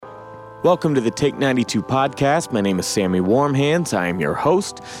Welcome to the Take 92 podcast. My name is Sammy Warmhands. I am your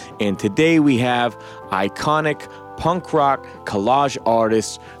host, and today we have iconic punk rock collage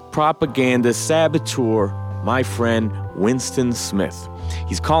artist, propaganda saboteur, my friend Winston Smith.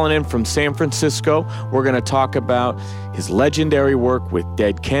 He's calling in from San Francisco. We're going to talk about his legendary work with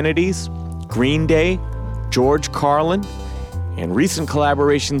Dead Kennedys, Green Day, George Carlin, and recent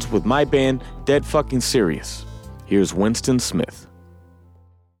collaborations with my band, Dead Fucking Serious. Here's Winston Smith.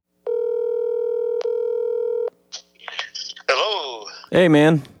 Hello. Hey,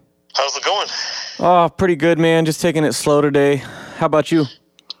 man. How's it going? Oh, pretty good, man. Just taking it slow today. How about you?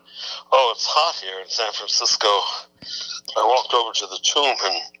 Oh, it's hot here in San Francisco. I walked over to the tomb,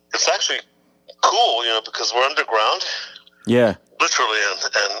 and it's actually cool, because we're underground. Yeah. Literally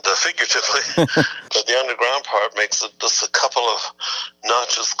and figuratively. But the underground part makes it just a couple of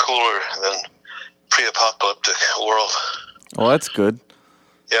notches cooler than pre-apocalyptic world. Well, that's good.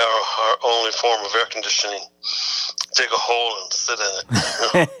 Yeah, our only form of air conditioning. Dig a hole and sit in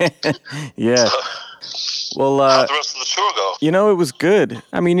it. Yeah. Well, how'd the rest of the tour go? It was good.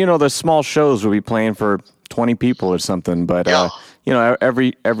 I mean, there's small shows we'll be playing for 20 people or something, but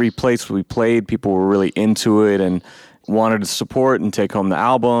every place we played, people were really into it and wanted to support and take home the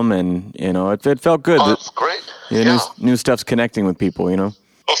album, and it felt good. Oh, that's great. New stuff's connecting with people. Well,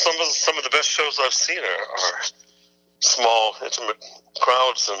 some of the best shows I've seen are small, intimate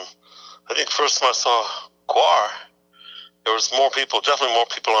crowds, and I think first time I saw Guar, there was definitely more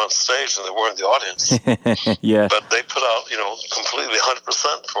people on stage than there were in the audience. Yeah. But they put out, completely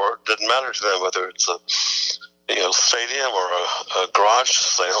 100% for it. Didn't matter to them whether it's a, stadium or a garage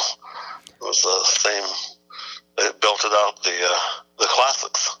sale. It was the same. They belted out the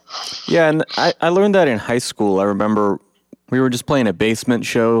classics. Yeah, and I learned that in high school. I remember we were just playing a basement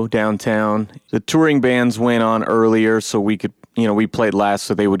show downtown. The touring bands went on earlier, so we could, we played last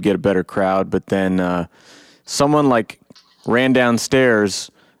so they would get a better crowd. But then someone ran downstairs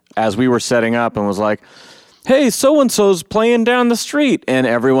as we were setting up and was like, "Hey, so-and-so's playing down the street." And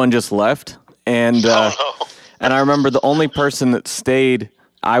everyone just left. And and I remember the only person that stayed,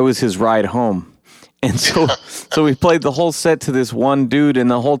 I was his ride home. And so we played the whole set to this one dude, and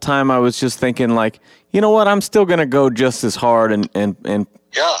the whole time I was just thinking, you know what, I'm still going to go just as hard. And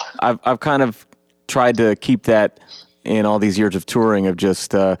yeah. I've kind of tried to keep that in all these years of touring of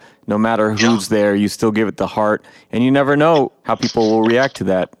just no matter who's there, you still give it the heart, and you never know how people will react to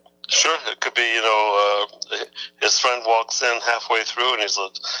that. Sure, it could be, his friend walks in halfway through and he's a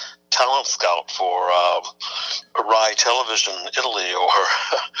talent scout for Rai Television Italy, or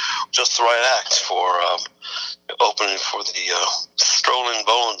just the right act for opening for the Strolling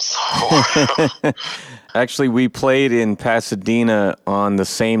Bones. Actually, we played in Pasadena on the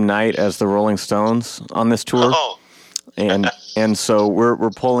same night as the Rolling Stones on this tour. Oh. And so we're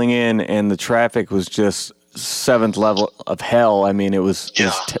pulling in, and the traffic was just seventh level of hell. I mean, it was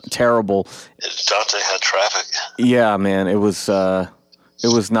terrible. Dante had traffic. Yeah, man, it was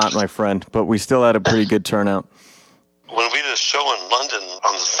not my friend, but we still had a pretty good turnout. When we did a show in London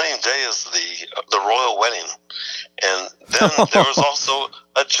on the same day as the royal wedding, and then there was also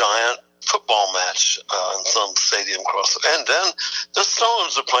a giant football match in some stadium across, and then the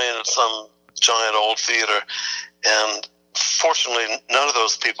Stones are playing at some giant old theater. And fortunately, none of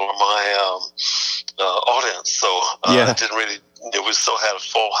those people are my audience, so it didn't really. We still had a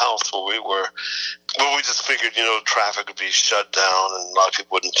full house where we were, but we just figured, traffic would be shut down and a lot of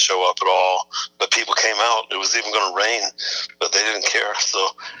people wouldn't show up at all. But people came out. It was even going to rain, but they didn't care.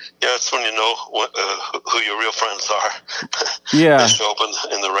 So, it's when you know who your real friends are. Yeah, they show up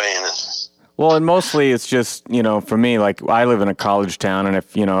in the rain. Well, and mostly it's just, for me, I live in a college town, and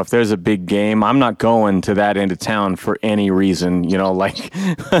if there's a big game, I'm not going to that end of town for any reason, that's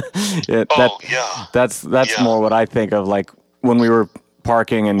more what I think of, when we were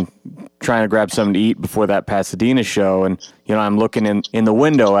parking and trying to grab something to eat before that Pasadena show, and I'm looking in the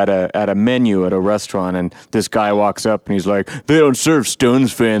window at a menu at a restaurant, and this guy walks up and he's like, "They don't serve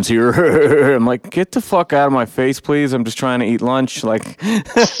Stones fans here." I'm like, "Get the fuck out of my face, please. I'm just trying to eat lunch."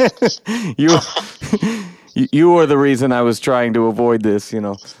 You are the reason I was trying to avoid this,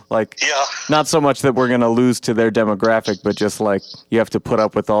 not so much that we're going to lose to their demographic, but just you have to put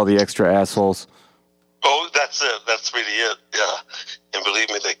up with all the extra assholes. Oh, that's it. That's really it. Yeah. And believe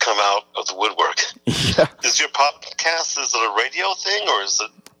me, they come out of the woodwork. Yeah. Is your podcast, is it a radio thing, or is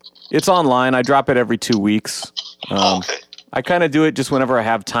it? It's online. I drop it every 2 weeks. Okay. I kind of do it just whenever I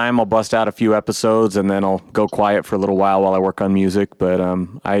have time. I'll bust out a few episodes, and then I'll go quiet for a little while I work on music. But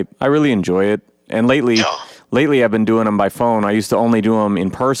I really enjoy it. And lately I've been doing them by phone. I used to only do them in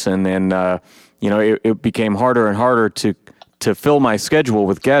person, and it became harder and harder to to fill my schedule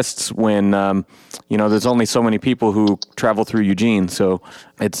with guests when there's only so many people who travel through Eugene. So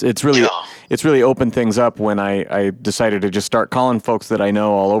it's really opened things up when I decided to just start calling folks that I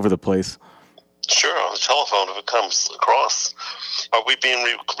know all over the place. Sure, on the telephone if it comes across. Are we being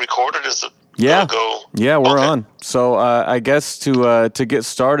recorded? Is it? Yeah, go? Yeah, we're on. So I guess to get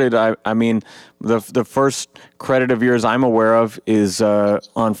started, I mean, the first credit of yours I'm aware of is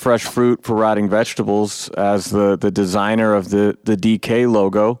on Fresh Fruit for Rotting Vegetables as the designer of the DK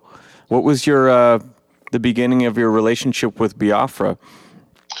logo. What was your the beginning of your relationship with Biafra?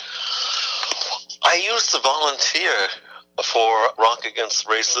 I used to volunteer for Rock Against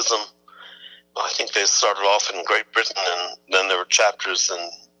Racism. I think they started off in Great Britain, and then there were chapters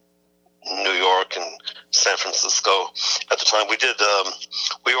in New York and San Francisco. At the time,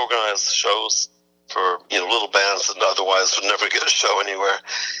 we organized shows for little bands that otherwise would never get a show anywhere,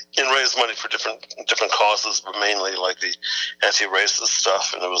 and raise money for different causes, but mainly like the anti-racist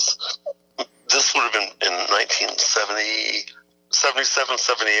stuff. And this would have been in 1970. 77,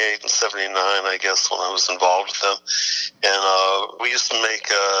 78, and 79, I guess, when I was involved with them. And we used to make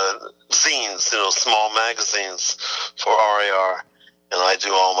zines, small magazines for RAR. And I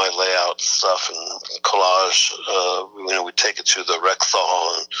do all my layout stuff and collage. We'd take it to the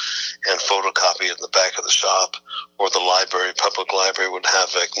Rexall and photocopy it in the back of the shop. Or the library, public library, would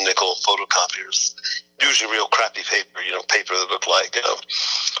have like nickel photocopiers. Usually real crappy paper, paper that looked like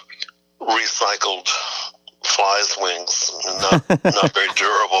recycled flies' wings, not very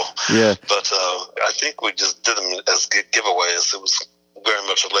durable. Yeah. But I think we just did them as giveaways. It was very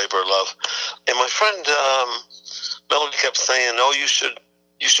much a labor of love. And my friend Melody kept saying, "Oh, you should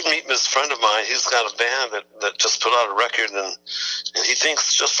meet this friend of mine. He's got a band that just put out a record, and he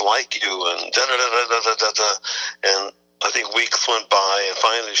thinks just like you." And da da da da da da da. And I think weeks went by, and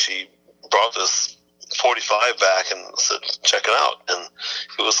finally she brought this 45 back and said, "Check it out." And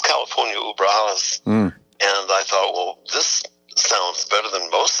it was California Ubrajas. And I thought, well, this sounds better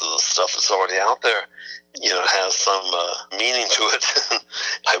than most of the stuff that's already out there. It has some meaning to it.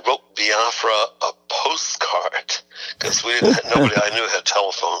 I wrote Biafra a postcard because nobody I knew had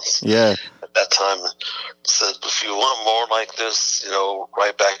telephones. Yeah. At that time, said, if you want more like this,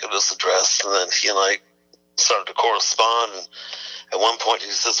 write back at this address. And then he and I started to correspond. And at one point,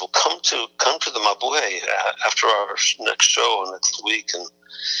 he says, "Well, come to the Mabuhay after our next show next week." And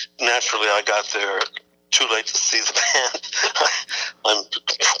naturally, I got there too late to see the band. I'm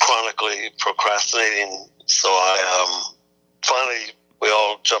chronically procrastinating, so I finally we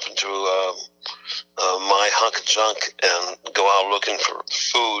all jump into my hunk of junk and go out looking for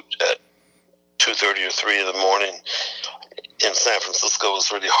food at 2:30 or 3 in the morning. In San Francisco, it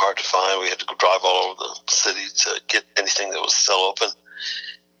was really hard to find. We had to drive all over the city to get anything that was still open.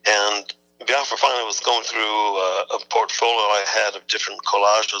 And Biafra finally was going through a portfolio I had of different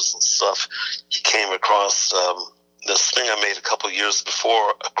collages and stuff. He came across this thing I made a couple of years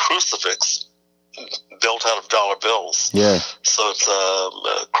before, a crucifix built out of dollar bills. Yeah. So it's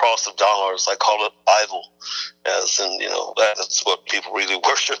a cross of dollars. I call it idol, as in, that's what people really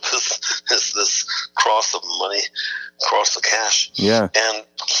worship is this cross of money, cross of cash. Yeah. And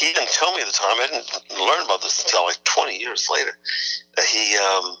he didn't tell me at the time. I didn't learn about this until like 20 years later. He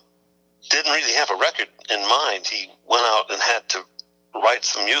didn't really have a record in mind. He went out and had to write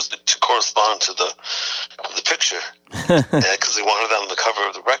some music to correspond to the picture because he wanted that on the cover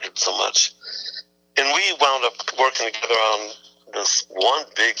of the record so much. And we wound up working together on this one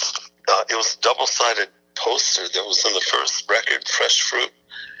big, it was a double-sided poster that was in the first record, Fresh Fruit.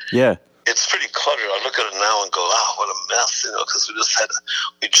 Yeah. It's pretty cluttered. I look at it now and go, what a mess, because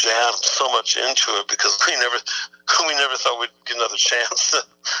we jammed so much into it because we never thought we'd get another chance.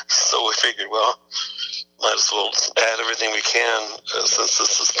 So we figured, well, might as well add everything we can since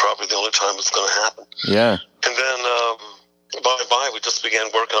this is probably the only time it's going to happen. Yeah. And then by we just began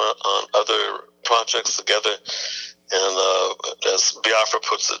working on other projects together. And as Biafra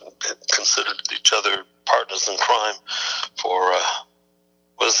puts it, considered each other partners in crime for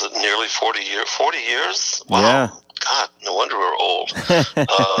nearly 40 years? 40 years? Wow. Yeah. God, no wonder we're old.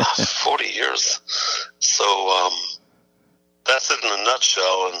 40 years. So that's it in a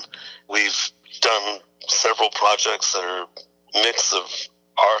nutshell. And we've done several projects that are a mix of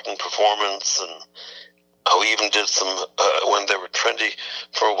art and performance. And we even did some, when they were trendy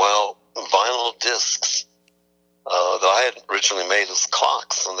for a while, vinyl discs that I had originally made as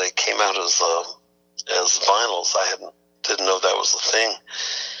clocks. And they came out as vinyls. I didn't know that was a thing.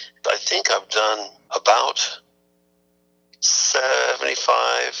 I think I've done about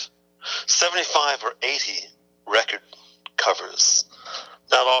 75 or 80 record covers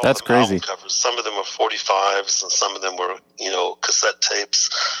Not all That's of them crazy. album covers. Some of them are 45s, and some of them were, cassette tapes.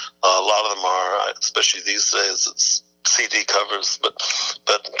 A lot of them are, especially these days, it's CD covers. But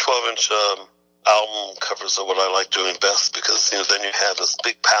 12-inch album covers are what I like doing best, because then you have this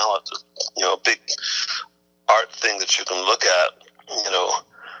big palette, big art thing that you can look at.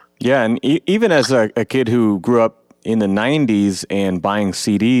 Yeah, and even as a kid who grew up in the 90s and buying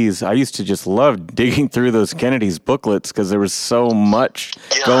CDs, I used to just love digging through those Kennedy's booklets because there was so much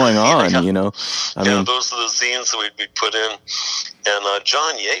going on, I mean, those are the zines that we'd put in. And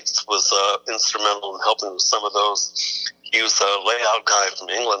John Yates was instrumental in helping with some of those. He was a layout guy from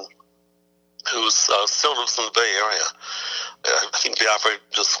England who still lives in the Bay Area. I think the operator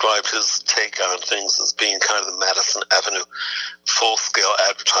described his take on things as being kind of the Madison Avenue full-scale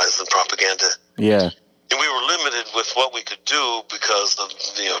advertising propaganda. Yeah. And we were limited with what we could do because of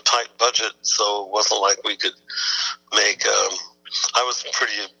tight budget, so it wasn't like we could make. I was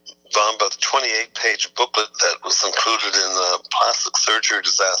pretty bummed by the 28-page booklet that was included in the plastic surgery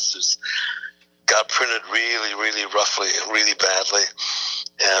disasters. Got printed really, really roughly, really badly,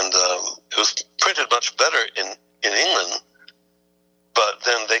 and it was printed much better in England. But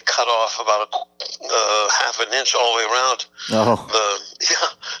then they cut off about a half an inch all the way around. Oh.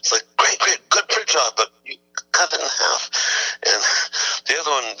 It's like, great, good print job, but you cut it in half. And the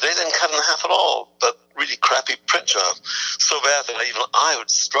other one, they didn't cut it in half at all, but really crappy print job. So bad that I would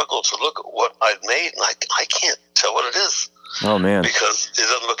struggle to look at what I'd made, and I can't tell what it is. Oh, man. Because it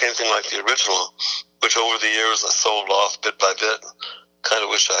doesn't look anything like the original, which over the years I sold off bit by bit. Kind of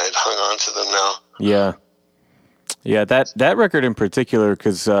wish I had hung on to them now. Yeah. Yeah, that record in particular,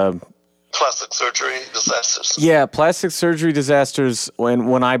 because Plastic surgery disasters. Yeah, plastic surgery disasters.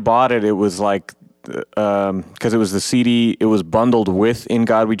 When I bought it, it was like because it was the CD. It was bundled with In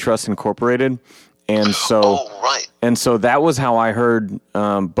God We Trust Incorporated, and so and so that was how I heard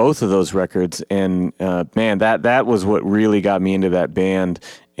both of those records. And man, that was what really got me into that band.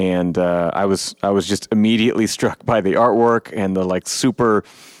 And I was just immediately struck by the artwork and the super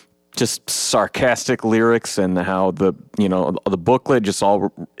just sarcastic lyrics, and how the booklet just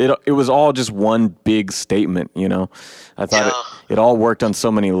it was all just one big statement. I thought it all worked on so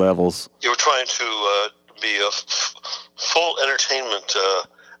many levels. You were trying to be a full entertainment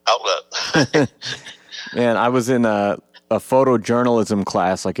outlet. Man, I was in a photojournalism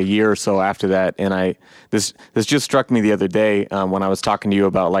class like a year or so after that, and this just struck me the other day when I was talking to you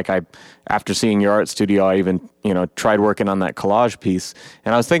about after seeing your art studio, I even tried working on that collage piece,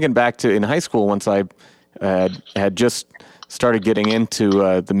 and I was thinking back to in high school once I had just started getting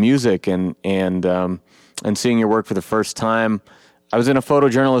into the music and seeing your work for the first time. I was in a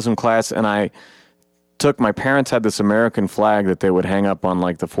photojournalism class, and my parents had this American flag that they would hang up on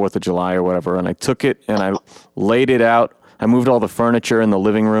the 4th of July or whatever, and I took it and I laid it out. I moved all the furniture in the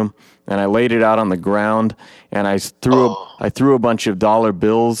living room, and I laid it out on the ground, and I threw a bunch of dollar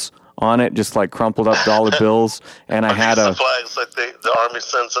bills on it, just crumpled up dollar bills, and I had the flags like the army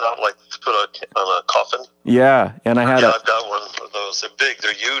sends out to put on a coffin. Yeah, and I've got one of those. They're big.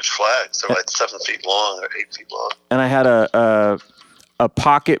 They're huge flags. They're 7 feet long or 8 feet long. And I had a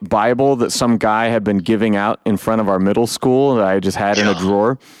pocket Bible that some guy had been giving out in front of our middle school that I just had in a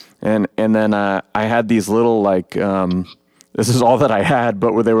drawer, and then I had these little this is all that I had,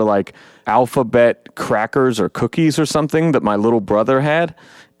 but where they were alphabet crackers or cookies or something that my little brother had.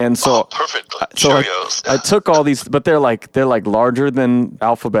 And so, perfect. So I took all these, but they're larger than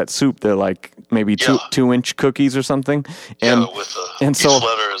alphabet soup. They're maybe 2-inch cookies or something. And with each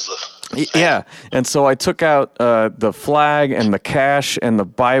letter is yeah. And so I took out the flag and the cash and the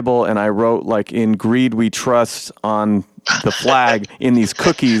Bible, and I wrote "In Greed We Trust" on the flag in these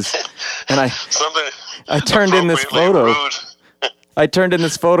cookies. And I turned in this photo. I turned in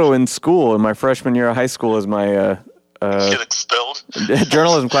this photo in school in my freshman year of high school as my get expelled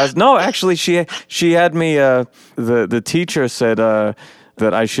journalism class. No, actually, she had me. The teacher said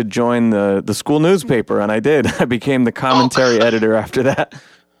that I should join the school newspaper, and I did. I became the commentary editor after that.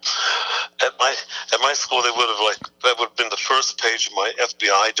 At my school, they would have that would have been the first page of my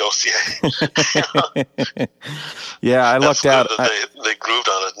FBI dossier. Yeah, I lucked out. They grooved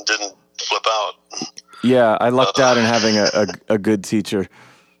on it and didn't flip out. Yeah, I lucked out in having a good teacher.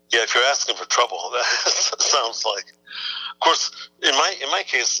 Yeah, if you're asking for trouble, that sounds like. Of course, in my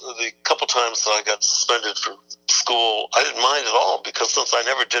case, the couple times that I got suspended from school, I didn't mind at all, because since I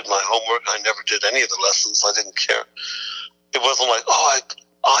never did my homework, I never did any of the lessons. I didn't care. It wasn't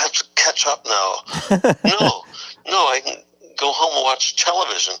I'll have to catch up now. No, I can go home and watch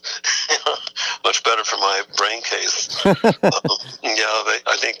television. Much better for my brain case. I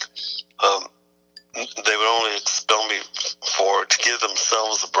think they would only expel me to give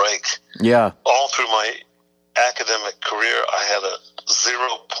themselves a break. Yeah. All through my academic career, I had a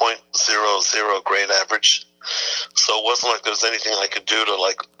 0.00 grade average. So it wasn't like there was anything I could do to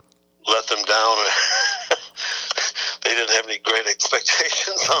like let them down. They didn't have any great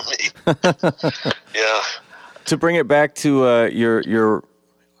expectations on me. Yeah. To bring it back to your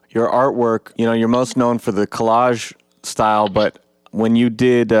artwork, you're most known for the collage style, but when you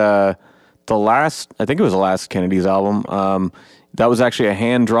did I think it was the last Kennedy's album, that was actually a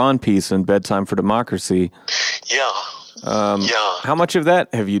hand-drawn piece in Bedtime for Democracy. Yeah. Yeah. How much of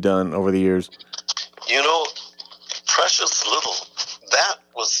that have you done over the years? Precious little. That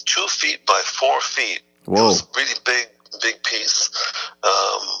was 2 feet by 4 feet. Whoa. It was a really big piece. A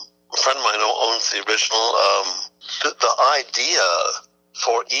friend of mine owns the original. The idea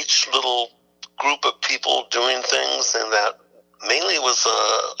for each little group of people doing things, and that mainly was,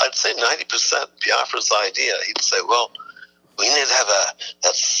 I'd say 90% Biafra's idea. He'd say, well, we need to have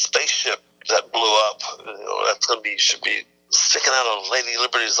that spaceship that blew up. That's going to should be sticking out of Lady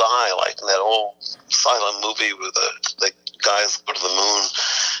Liberty's eye, like in that old silent movie where the guys go to the moon.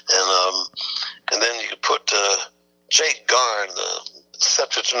 And then you could put Jake Garn, the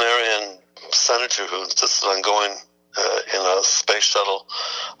septuagenarian senator who insisted on going in a space shuttle,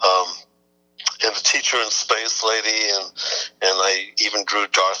 and the teacher and space lady, and I even drew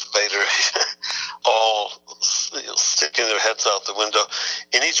Darth Vader, all sticking their heads out the window.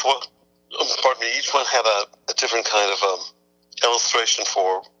 And each one had a different kind of illustration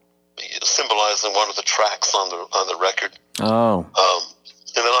for symbolizing one of the tracks on the record. Oh.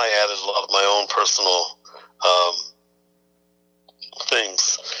 And then I added a lot of my own personal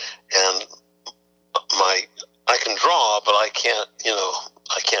things, and I can draw, but I can't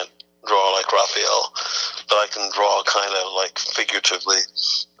draw like Raphael, but I can draw kind of like figuratively.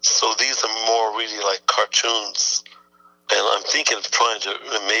 So these are more really like cartoons, and I'm thinking of trying to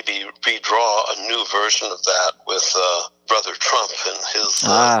maybe redraw a new version of that with Brother Trump and his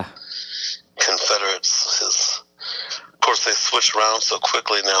Confederates. Of course, they switch around so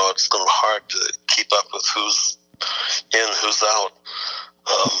quickly now; it's going to be hard to keep up with who's in, who's out.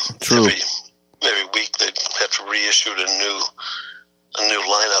 True. Every week they'd have to reissue a new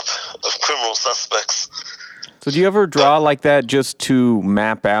lineup of criminal suspects. So do you ever draw like that just to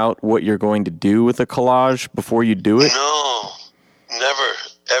map out what you're going to do with a collage before you do it? No, never,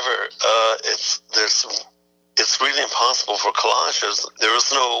 ever. It's really impossible for collages. There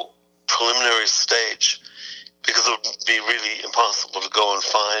is no preliminary stage, because it would be really impossible to go and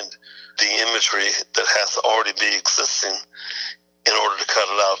find the imagery that has to already be existing in order to cut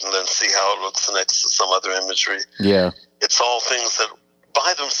it out and then see how it looks next to some other imagery. Yeah. It's all things that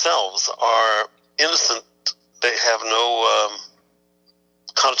by themselves are innocent. They have no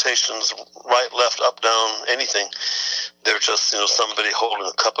connotations, right, left, up, down, anything. They're just, somebody holding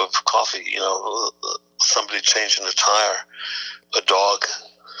a cup of coffee, somebody changing a tire, a dog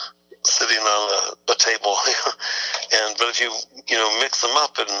sitting on a table. But if you mix them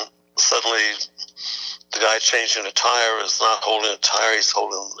up, and suddenly the guy changing a tire is not holding a tire, he's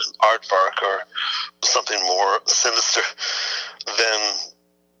holding an aardvark or something more sinister, then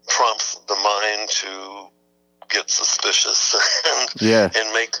prompts the mind to get suspicious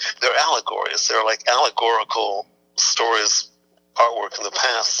and make their allegories. They're like allegorical stories, artwork in the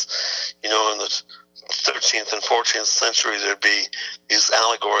past. In the 13th and 14th century, there'd be these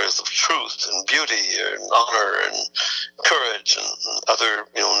allegories of truth and beauty and honor and courage and other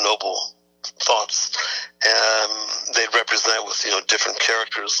noble thoughts, and they'd represent with different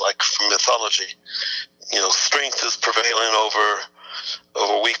characters, like from mythology. Strength is prevailing over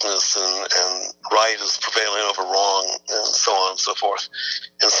weakness, and right is prevailing over wrong, and so on and so forth.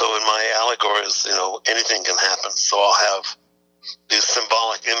 And so in my allegories, anything can happen. So I'll have these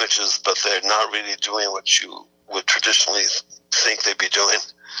symbolic images, but they're not really doing what you would traditionally think they'd be doing.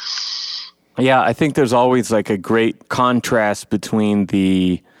 Yeah, I think there's always like a great contrast between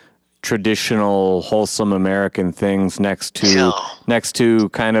the traditional wholesome American things next to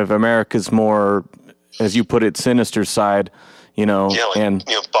kind of America's more, as you put it, sinister side.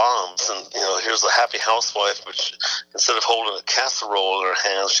 Bombs, and here's a happy housewife, which instead of holding a casserole in her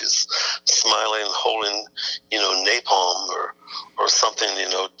hand, she's smiling, holding napalm or something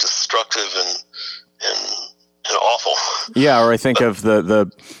destructive and awful. Yeah, or I think of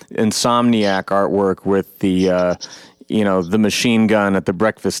the Insomniac artwork with the the machine gun at the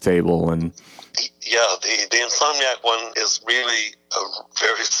breakfast table. And yeah, the Insomniac one is really a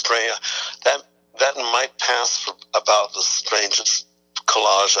very strange. That might pass for about the strangest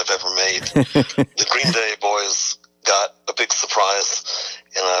collage I've ever made. The Green Day boys got a big surprise,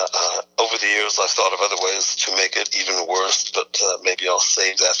 And over the years, I've thought of other ways to make it even worse, but maybe I'll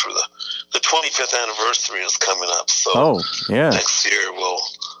save that for the 25th anniversary is coming up. So next year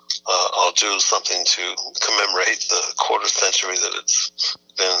I'll do something to commemorate the quarter century that it's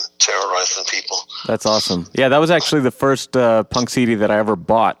been terrorizing people. That's awesome. Yeah, that was actually the first punk CD that I ever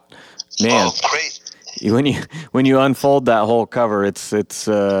bought. Man, oh, great! When you unfold that whole cover, it's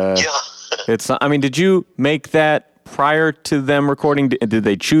I mean, did you make that prior to them recording? Did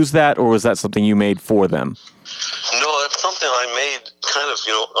they choose that, or was that something you made for them? No, that's something I made kind of,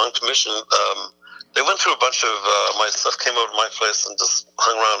 on commission. They went through a bunch of my stuff, came over to my place and just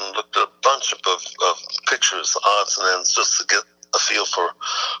hung around and looked at a bunch of pictures, odds and ends, just to get a feel for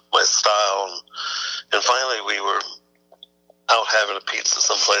my style. And finally we were out having a pizza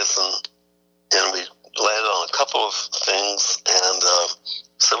someplace, and we landed on a couple of things and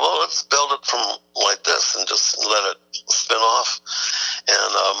said, well, let's build it from like this and just let it spin off.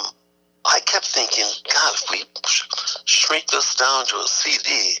 And I kept thinking, God, if we shrink this down to a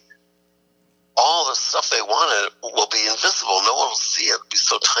CD, all the stuff they wanted will be invisible. No one will see it. It'll be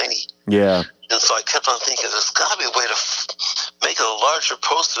so tiny. Yeah. And so I kept on thinking, there's got to be a way to make it a larger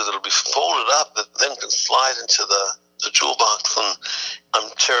poster that'll be folded up that then can slide into the jewel box. And I'm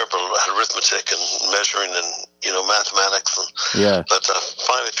terrible at arithmetic and measuring and mathematics. But I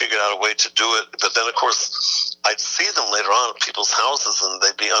finally figured out a way to do it. But then, of course, I'd see them later on at people's houses, and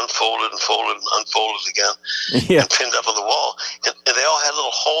they'd be unfolded and folded and unfolded again and pinned up on the wall. And they all had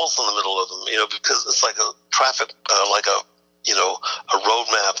little holes in the middle of them, because it's like a traffic, like a road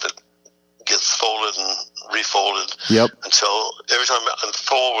map that gets folded and refolded until every time I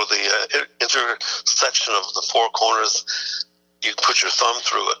unfold with the intersection of the four corners, you put your thumb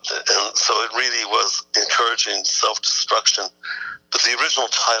through it. And so it really was encouraging self-destruction. But the original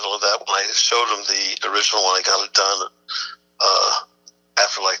title of that, when I showed him the original one, I got it done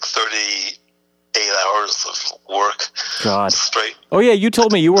after like 38 hours of work. God. Straight. Oh, yeah, you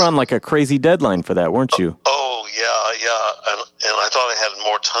told me you were on like a crazy deadline for that, weren't you? Oh, yeah. And I thought I had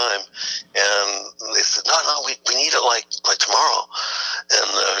more time. And they said, no, we need it like tomorrow.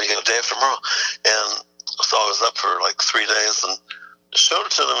 And, day after tomorrow. And so I was up for like 3 days and showed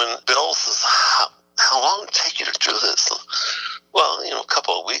it to them. And Bill says, how long did it take you to do this? And, well, a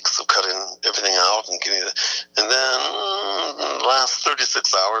couple of weeks of cutting everything out and getting it. And then the last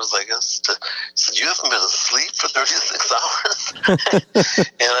 36 hours, I guess, he said, you haven't been asleep for 36 hours?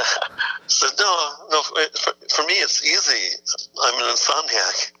 And I said, no, for me it's easy. I'm an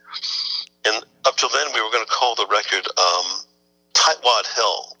insomniac. And up till then, we were going to call the record Tightwad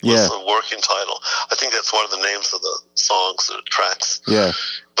Hill was the working title. I think that's one of the names of the songs or tracks. Yeah.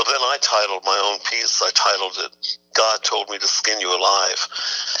 But then I titled my own piece. I titled it God Told Me to Skin You Alive.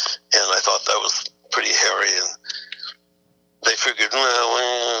 And I thought that was pretty hairy. And they figured,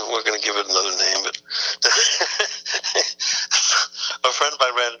 well, we're going to give it another name. But a friend of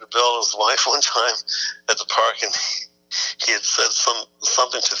mine ran into Bill and his wife one time at the park, and he had said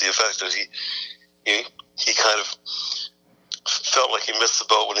something to the effect that he kind of felt like he missed the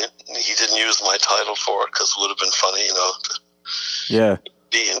boat when he didn't use my title for it, because it would have been funny, to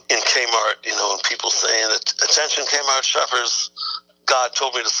be in Kmart, and people saying that, attention Kmart shoppers, God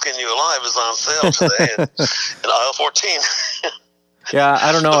Told Me to Skin You Alive is on sale today in aisle 14. Yeah,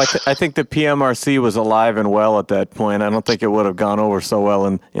 I don't know. I think the PMRC was alive and well at that point. I don't think it would have gone over so well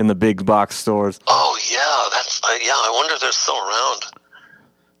in the big box stores. Oh, yeah. I wonder if they're still around.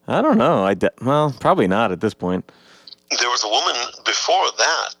 I don't know. Well, probably not at this point. There was a woman before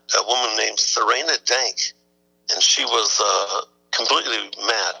that, a woman named Serena Dank, and she was completely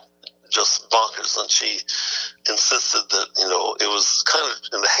mad, just bonkers, and she insisted that, it was kind of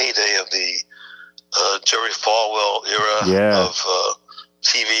in the heyday of the Jerry Falwell era of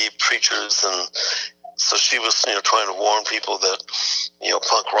TV preachers, and so she was, trying to warn people that,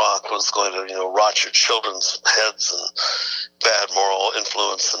 punk rock was going to, rot your children's heads and bad moral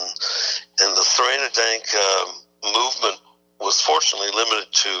influence, and the Serena Dank movement was fortunately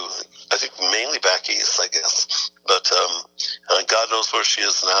limited to, I think, mainly back east, I guess. But God knows where she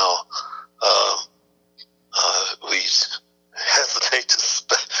is now. We hesitate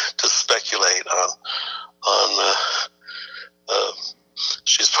to speculate on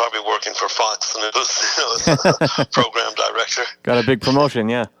she's probably working for Fox News, as a program director. Got a big promotion,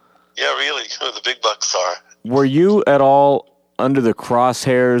 yeah. Yeah, really. The big bucks are. Were you at all under the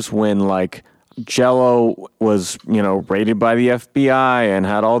crosshairs when, like, Jello was, raided by the FBI and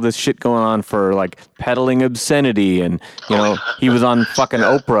had all this shit going on for, like, peddling obscenity, and, he was on fucking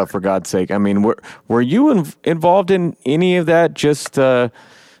Oprah, for God's sake. I mean, were you involved in any of that, just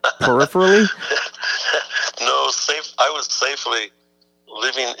peripherally? No, I was safely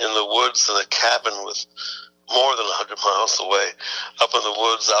living in the woods in a cabin with more than 100 miles away, up in the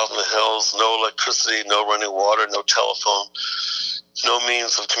woods, out in the hills, no electricity, no running water, no telephone, no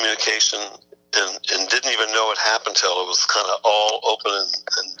means of communication, and didn't even know it happened till it was kind of all open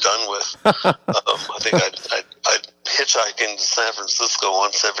and done with. I think I'd hitchhike into San Francisco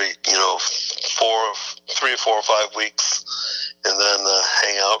once every, 3 or 4 or 5 weeks, and then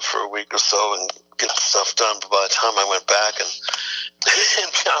hang out for a week or so and get stuff done. But by the time I went back and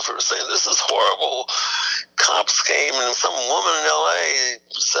Biafra was saying, this is horrible, cops came and some woman in L.A.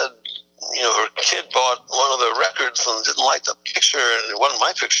 said, her kid bought one of the records and didn't like the picture, and it wasn't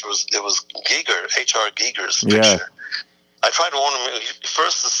my picture. It was Giger, H.R. Giger's picture. I tried to warn him. He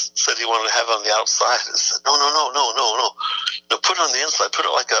first said he wanted to have it on the outside. I said, no. Put it on the inside. Put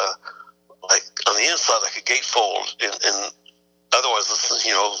it like on the inside, like a gatefold, and otherwise,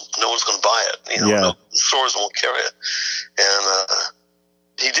 no one's going to buy it. No, stores won't carry it. And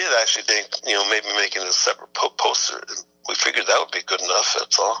he did actually think, maybe making a separate poster. We figured that would be good enough.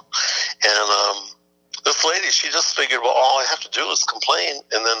 That's all. And this lady, she just figured, well, all I have to do is complain,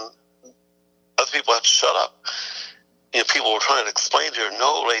 and then other people have to shut up. People were trying to explain to her,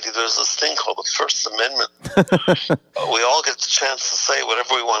 no, lady, there's this thing called the First Amendment. We all get the chance to say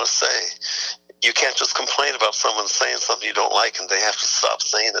whatever we want to say. You can't just complain about someone saying something you don't like, and they have to stop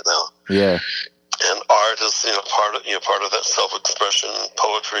saying it now. Yeah. And art is, part of that self-expression,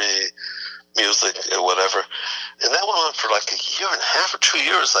 poetry, music, whatever. And that went on for like a year and a half or 2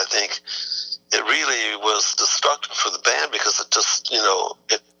 years, I think. It really was destructive for the band because it just,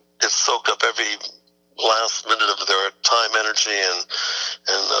 it soaked up every last minute of their time, energy, and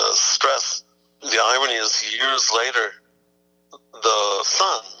stress. The irony is, years later, the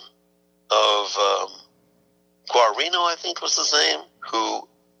son of Guarino, I think was his name, who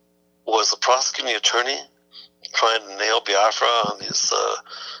was a prosecuting attorney trying to nail Biafra on these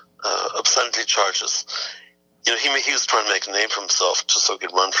obscenity charges. He was trying to make a name for himself just so he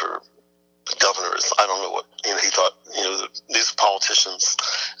could run for governors. I don't know what, he thought, these politicians,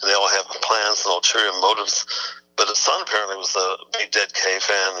 and they all have plans and ulterior motives. But his son apparently was a big Dead K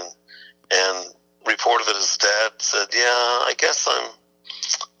fan and reported that his dad said, yeah, I guess I'm,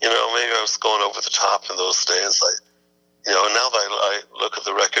 maybe I was going over the top in those days. And now that I look at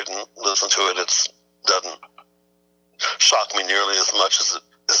the record and listen to it, it doesn't shock me nearly as much as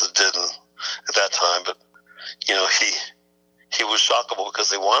it did at that time. But, he was shockable because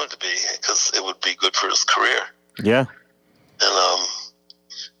they wanted to be, because it would be good for his career. Yeah.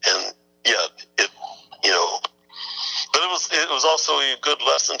 And yeah, but it was also a good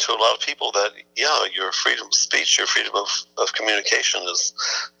lesson to a lot of people that, your freedom of speech, your freedom of communication is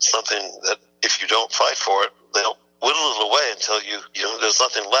something that if you don't fight for it, they'll whittle it away until there's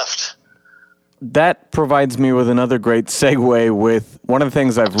nothing left. That provides me with another great segue with one of the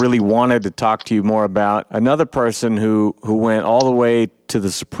things I've really wanted to talk to you more about. Another person who went all the way to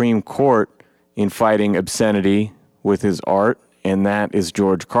the Supreme Court in fighting obscenity with his art, and that is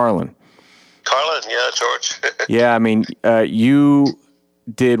George Carlin. Carlin, yeah, George. Yeah, I mean, you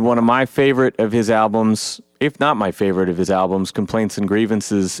did one of my favorite of his albums, if not my favorite of his albums, Complaints and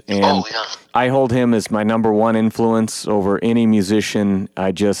Grievances. And I hold him as my number one influence over any musician.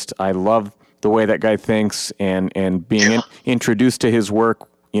 I love the way that guy thinks, and being introduced to his work,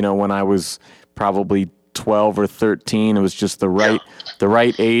 when I was probably 12 or 13, it was just the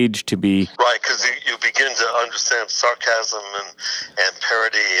right age to be. Right, because you begin to understand sarcasm and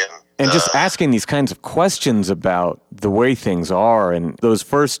parody and just asking these kinds of questions about the way things are. And those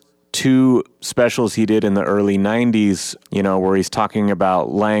first two specials he did in the early 90s, where he's talking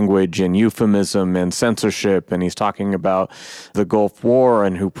about language and euphemism and censorship, and he's talking about the Gulf War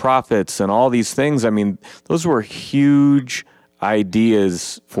and who profits and all these things. I mean, those were huge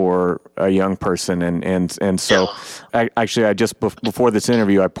ideas for a young person. And so I just before this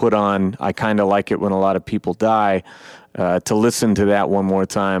interview, I put on I Kinda Like It When a Lot of People Die to listen to that one more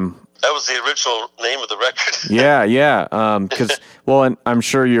time. That was the original name of the record. Yeah. Because, and I'm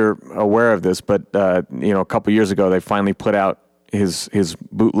sure you're aware of this, but a couple years ago they finally put out his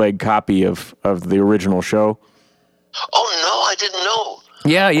bootleg copy of the original show. Oh no, I didn't know.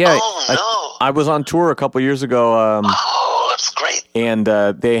 Yeah. Oh no, I was on tour a couple years ago. That's great. And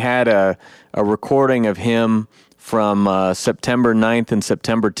they had a recording of him from September 9th and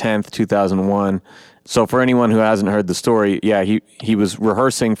September 10th, 2001. So for anyone who hasn't heard the story, he was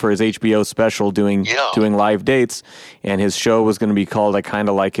rehearsing for his HBO special, doing live dates, and his show was going to be called I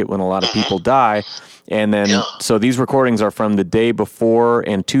Kinda Like It When a Lot of People Die. And then, so these recordings are from the day before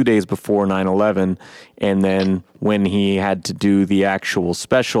and 2 days before 9/11, and then when he had to do the actual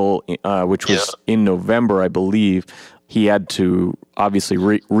special, which was in November, I believe, he had to obviously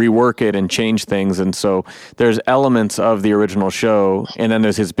rework it and change things. And so there's elements of the original show, and then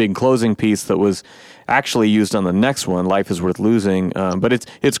there's his big closing piece that was actually used on the next one, Life is Worth Losing. But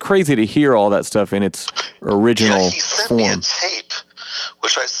it's crazy to hear all that stuff in its original he sent form. me a tape,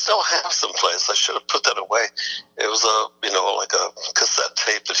 which I still have someplace. I should have put that away. It was like a cassette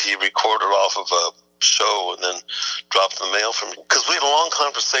tape that he recorded off of a show and then dropped in the mail for me. Because we had a long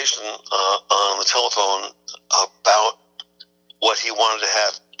conversation on the telephone about what he wanted to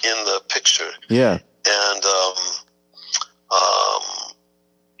have in the picture. Yeah. And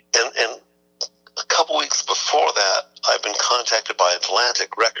a couple weeks before that, I've been contacted by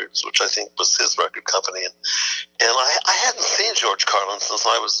Atlantic Records, which I think was his record company, and I hadn't seen George Carlin since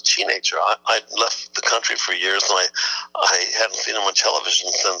I was a teenager. I'd left the country for years, and I hadn't seen him on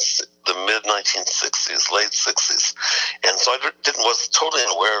television since the mid-1960s, late 60s, and so I was totally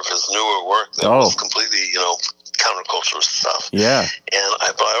unaware of his newer work that was completely, counterculture stuff. Yeah.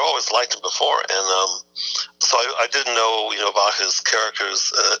 But I always liked him before, and so I didn't know, about his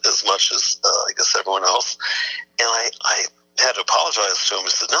characters as much as I guess everyone else, and I had to apologize to him. He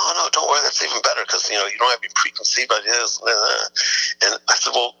said, "No, don't worry, that's even better because you don't have any preconceived ideas." And I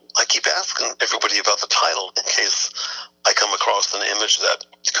said, "Well, I keep asking everybody about the title in case I come across an image that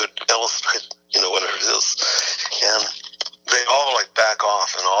could illustrate, whatever it is." And they all back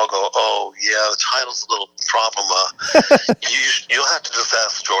off and all go, "Oh yeah, the title's a little problem. You'll have to just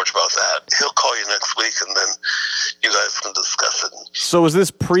ask George about that. He'll call you next week, and then you guys can discuss it." So was this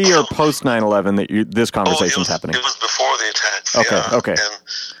pre or post 9/11 that this conversation's happening? It was before the attacks. Okay. Yeah. Okay.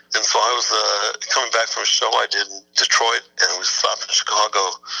 And so I was coming back from a show I did in Detroit, and we stopped in Chicago.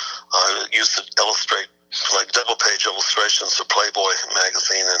 I used to illustrate double-page illustrations for Playboy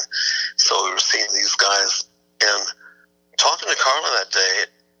magazine, and so we were seeing these guys and talking to Carlin that day.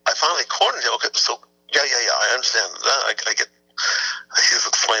 I finally cornered him. Okay, so yeah, I understand that. I get. He's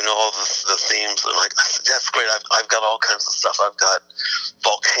explaining all the themes, and I said, "That's great. I've got all kinds of stuff. I've got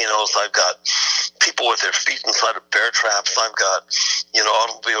volcanoes. I've got people with their feet inside of bear traps. I've got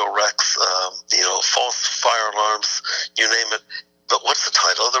automobile wrecks. False fire alarms. You name it. But what's the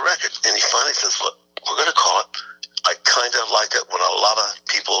title of the record?" And he finally says, "Look, we're going to call it I Kind of Like It When a Lot of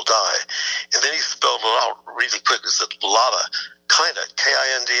People Die." And then he spelled it out really quick. He said, "Lotta, kinda, Kinda,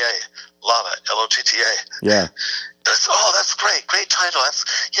 Lotta, Lotta." Yeah. I said, "Oh, that's great title.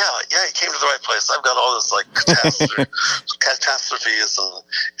 Yeah, you came to the right place. I've got all this catastrophes,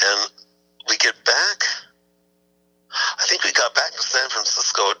 and we get back. I think we got back to San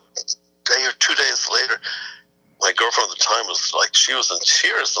Francisco a day or 2 days later. My girlfriend at the time was she was in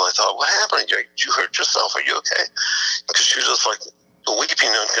tears, and I thought, "What happened? You hurt yourself? Are you okay?" Because she was just weeping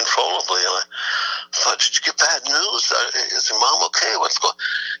uncontrollably, and I thought, "Did you get bad news? Is your mom okay? What's going?"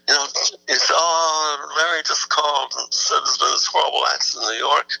 It's Larry just called and said there's been this horrible accident in New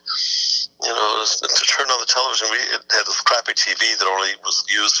York. To turn on the television, we had this crappy TV that only was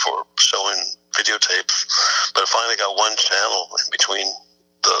used for showing videotapes, but it finally got one channel in between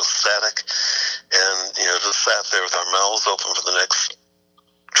the static, and just sat there with our mouths open for the next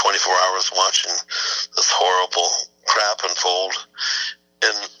 24 hours watching this horrible crap unfold.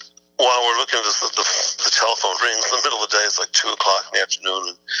 And while we're looking at this, the telephone rings in the middle of the day. It's 2:00 in the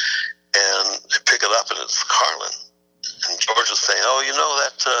afternoon, and I pick it up, and it's Carlin. And George is saying, "Oh,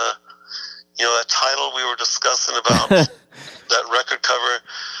 that title we were discussing about that record cover."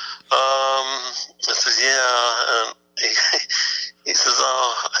 I said, "Yeah," and he says,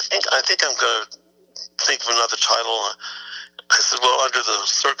 "Oh, I think I'm going to think of another title." I said, "Well, under the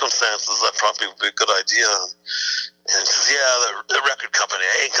circumstances, that probably would be a good idea." And he says, "Yeah, the record company,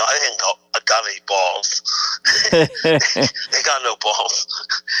 I ain't got any balls." They got no balls.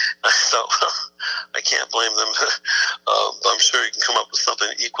 So I can't blame them. I'm sure you can come up with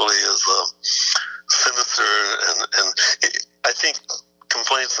something equally as sinister. And I think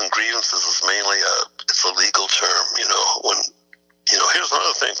complaints and grievances is mainly it's a legal term. When here's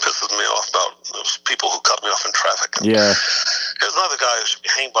another thing pisses me off about those people who cut me off in traffic. Yeah. Here's another guy who should be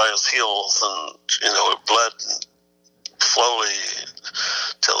hanged by his heels, and it bled slowly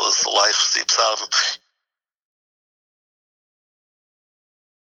till his life seeps out of him.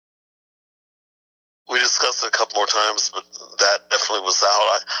 We discussed it a couple more times, but that definitely was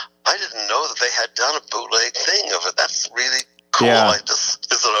out. I didn't know that they had done a bootleg thing of it. That's really cool. Yeah. Is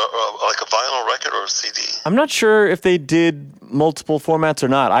it a vinyl record or a CD? I'm not sure if they did multiple formats or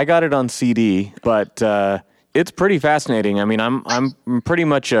not. I got it on CD, but it's pretty fascinating. I mean, I'm pretty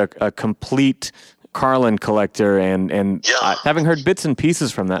much a complete Carlin collector, and having heard bits and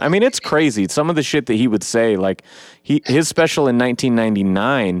pieces from that. I mean, it's crazy. Some of the shit that he would say, like his special in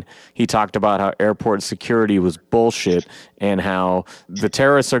 1999, he talked about how airport security was bullshit and how the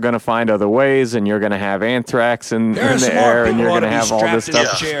terrorists are going to find other ways, and you're going to have anthrax in the air, and you're going to have all this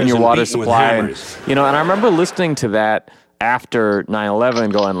stuff in your water supply. And, and I remember listening to that after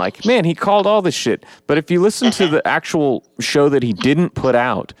 9/11 going like, man, he called all this shit. But if you listen to the actual show that he didn't put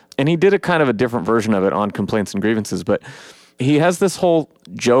out, and he did a kind of a different version of it on Complaints and Grievances, but he has this whole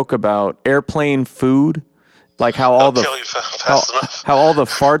joke about airplane food, like how all the how all the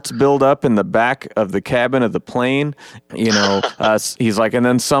farts build up in the back of the cabin of the plane. He's like, and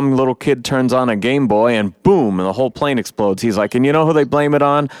then some little kid turns on a Game Boy and boom, and the whole plane explodes. He's like, and you know who they blame it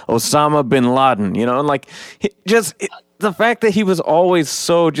on? Osama bin Laden. And like the fact that he was always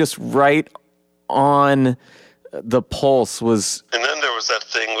so just right on the pulse was. And then there was that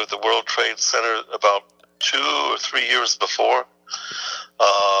thing with the World Trade Center about 2 or 3 years before,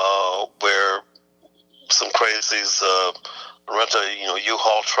 where some crazies rent a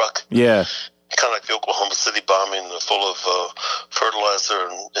U-Haul truck. Yeah. Kind of like the Oklahoma City bombing, full of fertilizer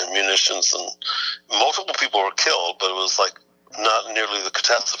and munitions, and multiple people were killed, but it was like not nearly the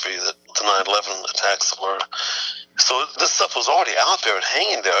catastrophe that the 9/11 attacks were. So this stuff was already out there and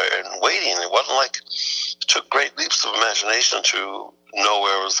hanging there and waiting. It wasn't like it took great leaps of imagination to know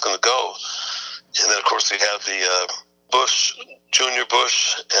where it was going to go. And then, of course, we have the Bush, Junior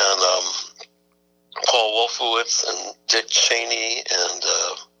Bush, and Paul Wolfowitz, and Dick Cheney, and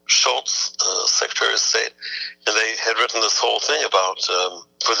Schultz, Secretary of State. And they had written this whole thing about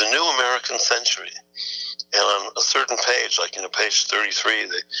for the new American century. And on a certain page, like page 33,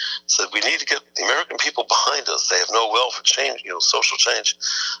 they said, we need to get the American people behind us. They have no will for change, social change.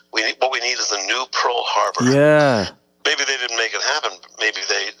 What we need is a new Pearl Harbor. Yeah. Maybe they didn't make it happen. Maybe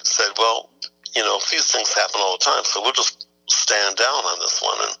they said, well, these things happen all the time, so we'll just stand down on this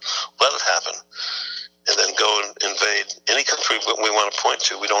one and let it happen. And then go and invade any country we want to point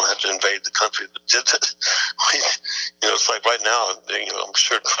to. We don't have to invade the country that did it. It's like right now, I'm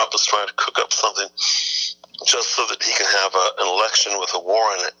sure Trump is trying to cook up something just so that he can have an election with a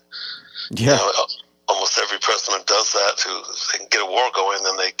war in it. Yeah. Almost every president does that. They can get a war going,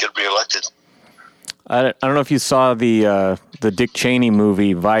 then they get reelected. I don't know if you saw the Dick Cheney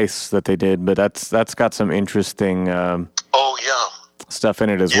movie Vice that they did, but that's got some interesting stuff in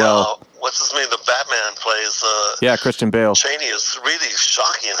it as well. What's his name? The Batman plays. Christian Bale. Cheney is really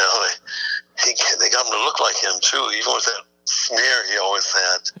shocking how they got him to look like him too, even with that sneer he always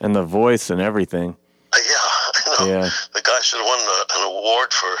had. And the voice and everything. Yeah. The guy should have won an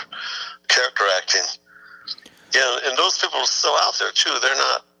award for character acting. Yeah, and those people are still out there too. They're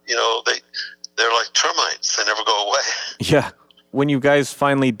not, they're like termites. They never go away. Yeah. When you guys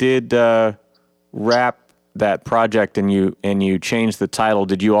finally did wrap that project and you changed the title,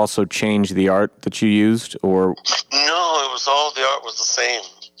 did you also change the art that you used, or? No, it was all the art was the same.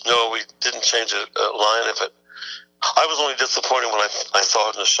 No, we didn't change a line of it. I was only disappointed when I saw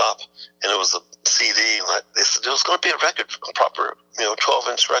it in the shop, and it was a CD, and they said it was going to be a record, a proper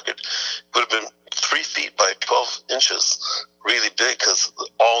 12-inch record. It would have been 3 feet by 12 inches, really big, because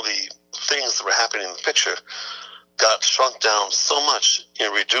all the things that were happening in the picture got shrunk down so much,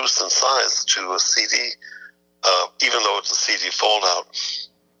 reduced in size to a CD. Even though it's a CD fold-out,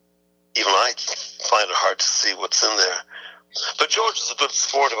 even I find it hard to see what's in there. But George was a good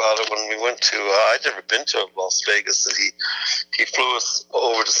sport about it. When we went to, I'd never been to Las Vegas, and he flew us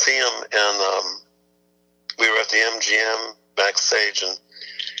over to see him, and we were at the MGM backstage, and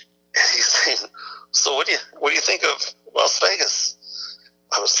he's saying, "So what do you think of Las Vegas?"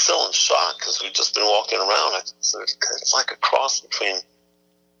 I was still in shock because we'd just been walking around. It's like a cross between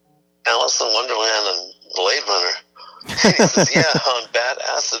Alice in Wonderland and Blade Runner. And he says, "Yeah, on bad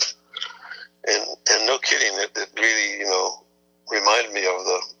acid." And no kidding, it really, reminded me of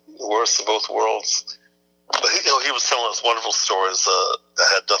the worst of both worlds. But, he was telling us wonderful stories that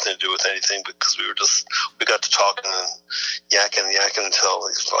had nothing to do with anything, because we got to talking and yakking until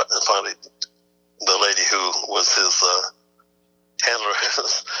finally the lady who was his handler,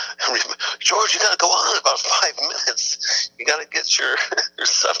 "George, you got to go on in about 5 minutes. You got to get your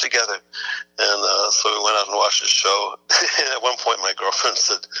stuff together." And so we went out and watched the show. And at one point, my girlfriend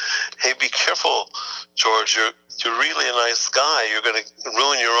said, "Hey, be careful, George. You're really a nice guy. You're going to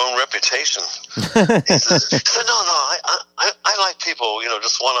ruin your own reputation." He said, "No, I like people,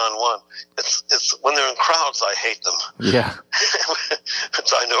 just one-on-one. It's when they're in crowds, I hate them." Yeah.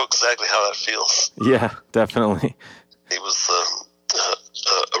 So I know exactly how that feels. Yeah, definitely. He was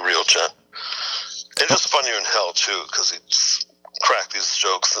a real gent. And just funnier in hell, too, because he cracked these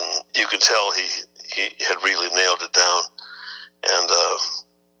jokes, and you could tell he he had really nailed it down, and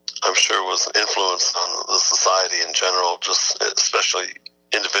I'm sure was an influence on the society in general, just especially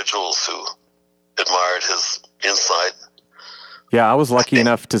individuals who admired his insight. Yeah, I was lucky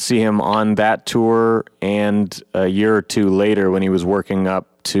enough to see him on that tour and a year or two later when he was working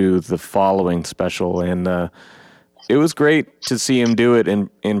up to the following special. And it was great to see him do it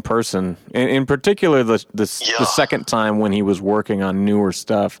in person. In particular, the second time when he was working on newer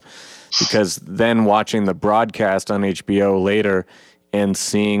stuff, because then watching the broadcast on HBO later and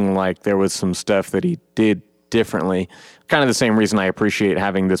seeing like there was some stuff that he did differently. Kind of the same reason I appreciate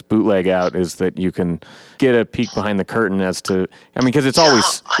having this bootleg out is that you can get a peek behind the curtain as to, I mean, because it's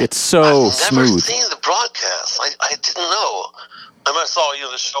always, it's so smooth. I've never seen the broadcast. I didn't know. I mean, I saw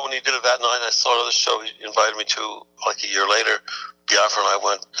the show when he did it that night. I saw another show he invited me to like a year later. Biafra and I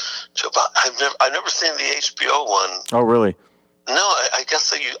went to, but I've never seen the HBO one. Oh, really? No, I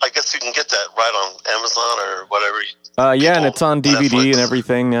guess you can get that right on Amazon or whatever. Yeah, and it's on DVD Netflix. and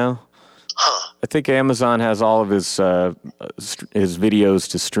everything now. Huh. I think Amazon has all of his videos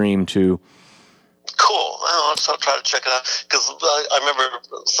to stream too. Cool. I'll try to check it out, because I remember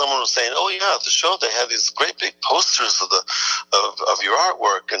someone was saying, "Oh yeah, at the show they had these great big posters of your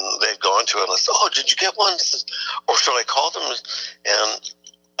artwork," and they'd gone to it. And I said, "Oh, did you get one? Or should I call them?" And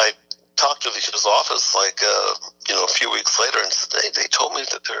I talked to his office a few weeks later, and they told me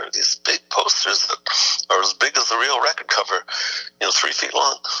that there are these big posters that are as big as the real record cover, 3 feet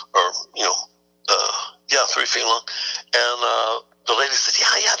long, or 3 feet long. And the lady said,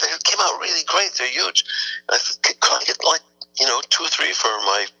 yeah, they came out really great. They're huge. And I said, can I get 2 or 3 for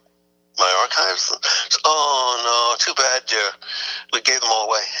my archives? Said, oh, no, too bad, dear. We gave them all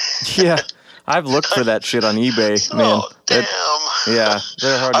away. Yeah. I've looked for that shit on eBay, man. Oh, damn. Yeah,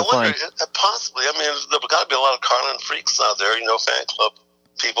 they're hard to find. I wonder, possibly, I mean, there's got to be a lot of Carlin freaks out there, fan club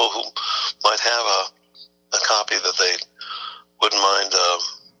people who might have a copy that they wouldn't mind.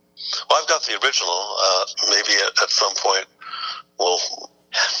 Well, I've got the original. Maybe at some point we'll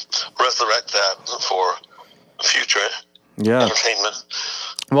resurrect that for future entertainment.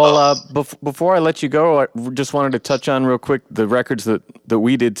 Well, before I let you go, I just wanted to touch on real quick the records that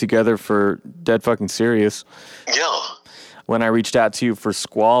we did together for Dead Fucking Serious. Yeah. When I reached out to you for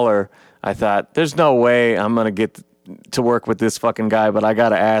Squalor, I thought, there's no way I'm going to get to work with this fucking guy, but I got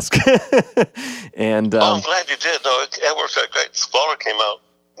to ask. And I'm glad you did. No, it worked out great. Squalor came out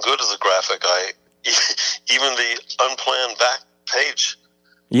good as a graphic. Even the unplanned back page.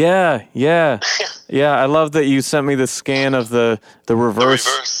 Yeah. I love that you sent me the scan of the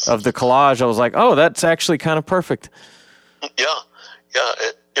reverse of the collage. I was like, oh, that's actually kind of perfect. Yeah.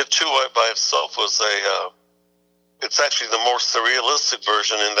 It too by itself was it's actually the more surrealistic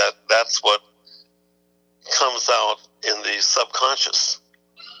version in that that's what comes out in the subconscious.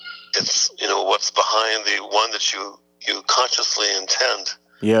 It's, what's behind the one that you consciously intend.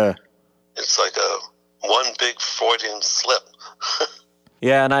 Yeah. It's like one big Freudian slip.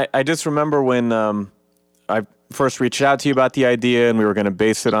 Yeah, and I just remember when I first reached out to you about the idea, and we were going to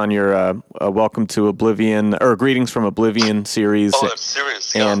base it on your Welcome to Oblivion, or Greetings from Oblivion series. Oh, that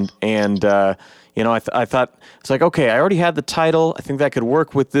series, yeah. And I thought, it's like, okay, I already had the title. I think that could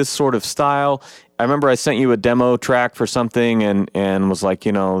work with this sort of style. I remember I sent you a demo track for something and was like,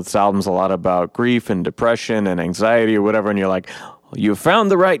 this album's a lot about grief and depression and anxiety or whatever, and you're like, you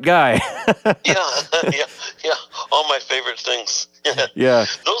found the right guy. Yeah. All my favorite things. Yeah.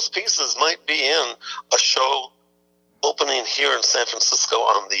 Those pieces might be in a show opening here in San Francisco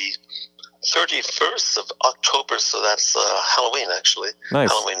on the 31st of October, so that's Halloween, actually. Nice.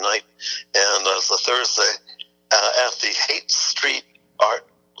 Halloween night. And it's a Thursday at the Haight Street Art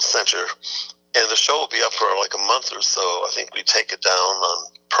Center. And the show will be up for like a month or so. I think we take it down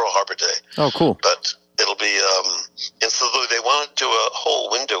on Pearl Harbor Day. Oh, cool. But it'll be, and so they want to do a whole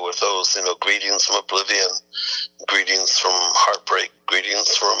window with those, greetings from oblivion, greetings from heartbreak,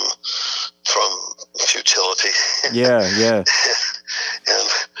 greetings from futility. Yeah. And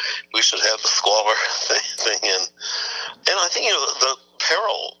we should have the Squalor thing in. And I think, the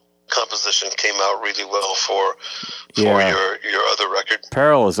Peril composition came out really well for your other record.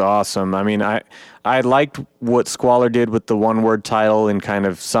 Peril is awesome. I mean, I liked what Squalor did with the one-word title and kind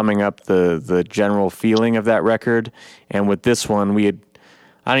of summing up the general feeling of that record. And with this one,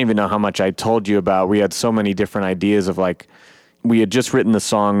 I don't even know how much I told you about. We had so many different ideas of we had just written the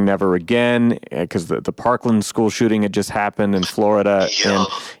song Never Again because the Parkland school shooting had just happened in Florida. Yeah.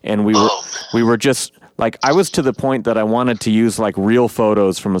 And we were just Like, I was to the point that I wanted to use like real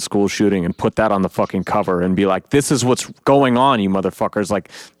photos from a school shooting and put that on the fucking cover and be like, this is what's going on, you motherfuckers.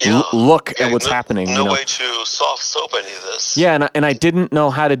 Like, look at what's happening. No way to soft soap any of this. Yeah, and I didn't know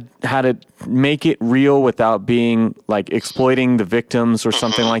how to make it real without being like exploiting the victims or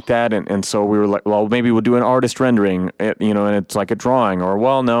something like that. And so we were like, well, maybe we'll do an artist rendering, you know, and it's like a drawing, or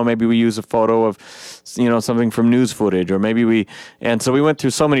well, no, maybe we use a photo of, you know, something from news footage, or maybe and so we went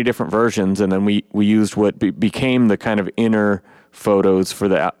through so many different versions, and then we used what became the kind of inner photos for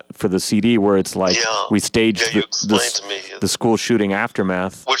the CD, where it's like we staged the school shooting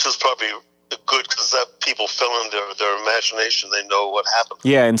aftermath, which is probably good because that people fill in their imagination. They know what happened.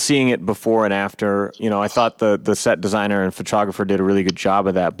 Yeah, and seeing it before and after, you know, I thought the set designer and photographer did a really good job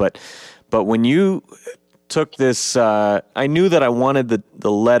of that. But when you took this, I knew that I wanted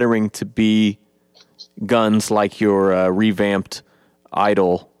the lettering to be guns like your revamped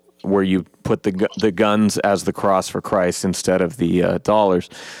Idol, where you put the guns as the cross for Christ instead of the dollars.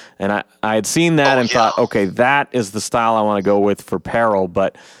 And I had seen that thought, okay, that is the style I want to go with for Peril,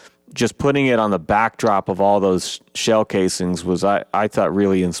 but just putting it on the backdrop of all those shell casings was, I thought,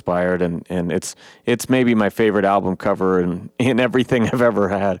 really inspired, and it's maybe my favorite album cover in everything I've ever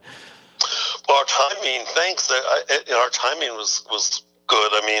had. Well, our timing, thanks. Our timing was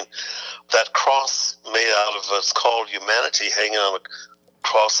good. I mean, that cross made out of it's called humanity hanging on a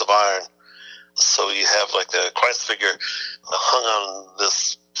cross of iron. So you have like the Christ figure hung on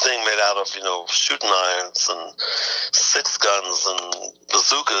this thing made out of, you know, shooting irons and six guns and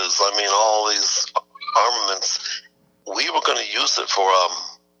bazookas. I mean, all these armaments. We were going to use it for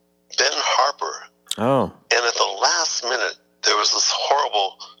Ben Harper. Oh. And at the last minute, there was this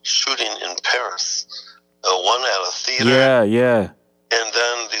horrible shooting in Paris. One at a theater. Yeah. And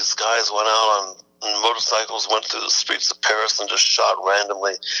then these guys went out on motorcycles, went through the streets of Paris and just shot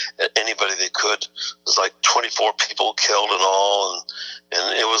randomly at anybody they could. It was like 24 people killed in all,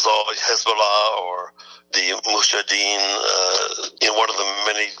 and it was all Hezbollah or the Mujahideen, one of the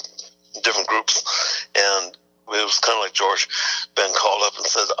many different groups. And it was kind of like George Ben called up and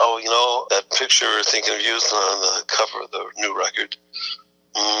said, oh, you know, that picture we're thinking of using on the cover of the new record,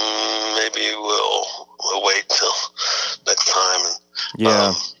 maybe we'll wait till next time. And,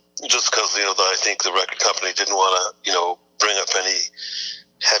 yeah. Just because, you know, I think the record company didn't want to, you know, bring up any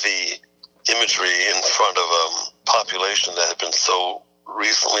heavy imagery in front of a population that had been so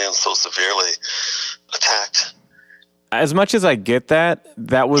recently and so severely attacked. As much as I get that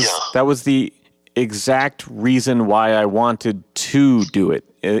was the exact reason why I wanted to do it.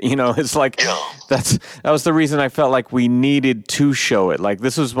 You know, it's like that was the reason I felt like we needed to show it. Like,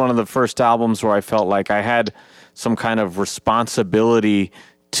 this was one of the first albums where I felt like I had some kind of responsibility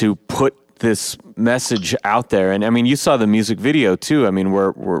to put this message out there. And I mean, you saw the music video too. I mean,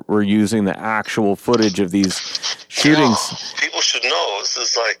 we're using the actual footage of these shootings. Yeah, people should know. This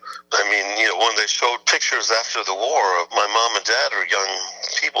is like, I mean, you know, when they showed pictures after the war of my mom and dad are young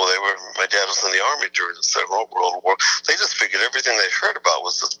people. My dad was in the army during the Second World War. They just figured everything they heard about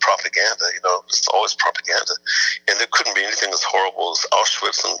was this propaganda, you know, it's always propaganda. And there couldn't be anything as horrible as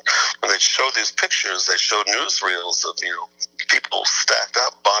Auschwitz. And when they showed these pictures, they showed newsreels of, you know, people stacked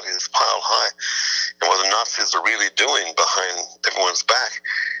up, bodies piled high, and what the Nazis are really doing behind everyone's back.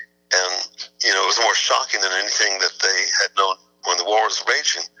 And, you know, it was more shocking than anything that they had known when the war was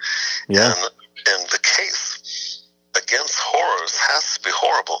raging. Yeah. And the case against horrors has to be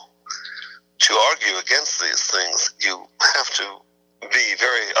horrible. To argue against these things, you have to be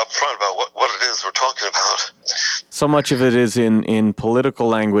very upfront about what it is we're talking about. So much of it is in political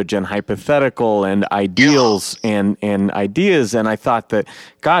language and hypothetical and ideals and ideas. And I thought that,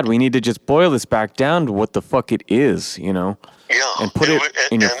 God, we need to just boil this back down to what the fuck it is, you know? Yeah. And put it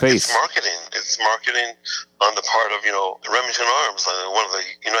in your face. It's marketing. It's marketing on the part of, you know, Remington Arms, one of the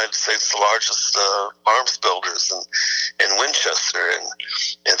United States' largest arms builders, and Winchester.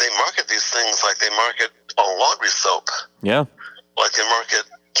 And they market these things like they market laundry soap. Yeah. Like they market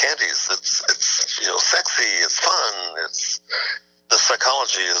candies. It's you know, sexy, it's fun, the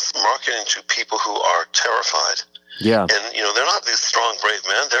psychology is marketing to people who are terrified. Yeah. And, you know, they're not these strong, brave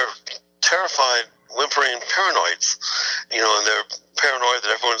men. They're terrified, whimpering paranoids, you know, and they're paranoid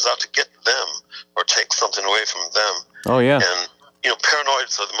that everyone's out to get them or take something away from them. Oh, yeah. And, you know,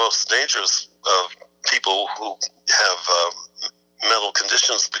 paranoids are the most dangerous of people who have mental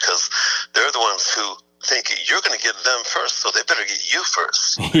conditions, because they're the ones who think you're going to get them first, so they better get you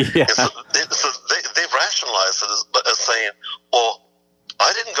first. Yeah. And so they rationalize it as saying, well,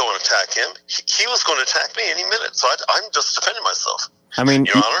 I didn't go and attack him. He was going to attack me any minute, so I'm just defending myself. I mean,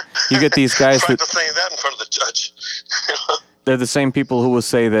 Your Honor, you get these guys practice saying that in front of the judge. They're the same people who will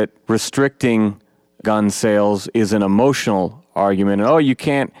say that restricting gun sales is an emotional argument. And, you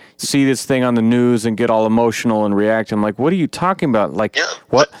can't see this thing on the news and get all emotional and react. I'm like, what are you talking about? Like,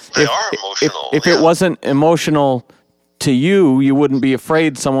 what? They are emotional. If it wasn't emotional to you, you wouldn't be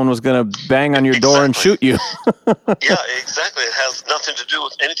afraid someone was going to bang on your door and shoot you. Yeah, exactly. It has nothing to do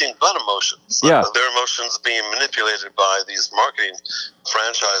with anything but emotions. Yeah. Their emotions being manipulated by these marketing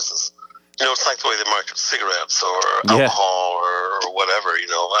franchises. It's like the way they market cigarettes or alcohol or whatever. In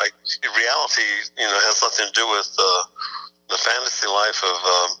reality, has nothing to do with the fantasy life of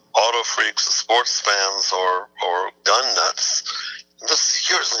auto freaks, sports fans, or gun nuts. This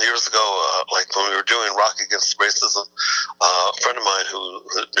years and years ago, like when we were doing Rock Against Racism, a friend of mine who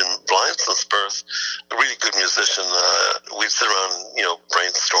had been blind since birth, a really good musician, we'd sit around,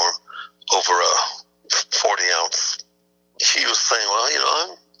 brainstorm over a 40-ounce. He was saying,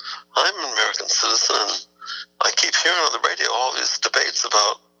 well, I'm an American citizen, and I keep hearing on the radio all these debates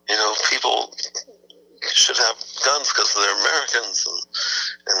about, people should have guns because they're Americans,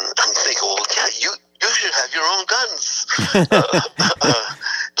 and I'm thinking, well, yeah, you should have your own guns.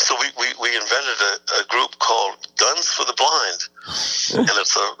 So we invented a group called Guns for the Blind, and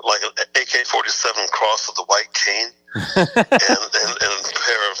it's like an AK-47 cross with a white cane and a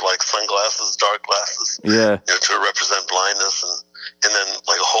pair of like sunglasses, dark glasses, to represent blindness, and then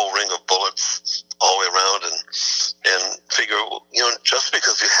like a whole ring of bullets all the way around, and figure, just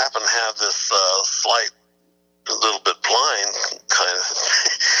because you happen to have this slight, a little bit blind kind of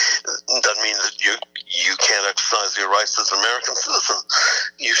doesn't mean that you can't exercise your rights as an American citizen.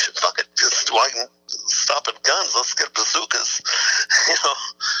 You should why stop at guns? Let's get bazookas.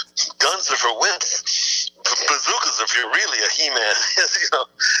 Guns are for wimps. Bazookas are if you're really a He-Man.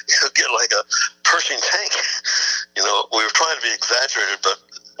 You'll get like a Pershing tank. We were trying to be exaggerated, but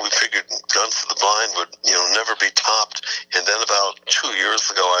we figured Guns for the Blind would, never be topped. And then about 2 years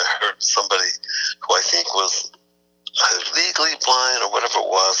ago, I heard somebody who I think was legally blind or whatever it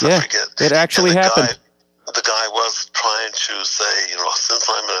was. I forget. It actually happened. The guy was trying to say, since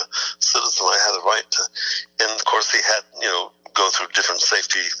I'm a citizen, I have the right to. And of course, he had, go through different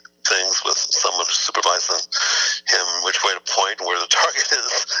safety things with someone supervising him, which way to point and where the target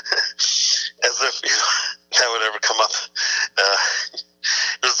is, as if that would ever come up.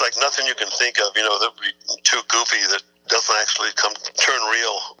 There's like nothing you can think of, that would be too goofy that doesn't actually turn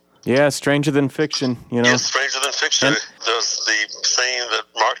real. Yeah, stranger than fiction, Yeah, stranger than fiction. There's the saying that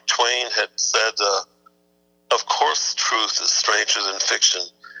Mark Twain had said, of course truth is stranger than fiction.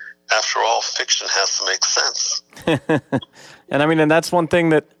 After all, fiction has to make sense. And that's one thing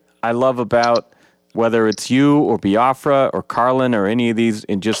that I love about whether it's you or Biafra or Carlin or any of these,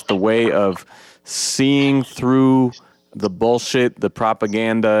 in just the way of seeing through the bullshit, the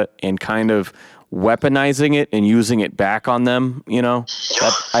propaganda, and kind of weaponizing it and using it back on them.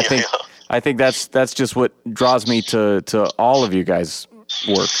 I think that's just what draws me to all of you guys'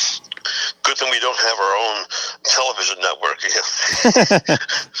 work. Good thing we don't have our own television network.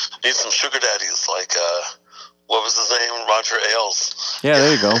 Need some sugar daddies like what was his name? Roger Ailes. Yeah,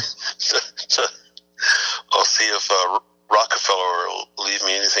 there you go. I'll see if Rockefeller will leave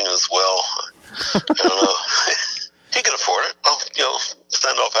me anything in his will. I don't know. He can afford it. I'll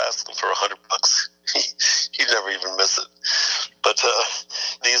send off asking for $100. He'd never even miss it. But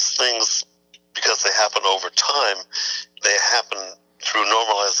these things, because they happen over time, they happen through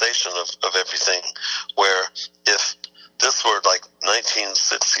normalization of everything, where if this were like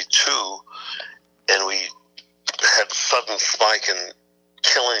 1962 and we had a sudden spike in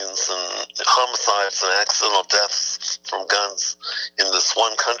killings and homicides and accidental deaths from guns in this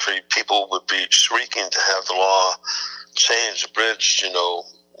one country, people would be shrieking to have the law changed, abridged,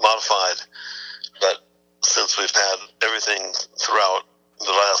 modified. But since we've had everything throughout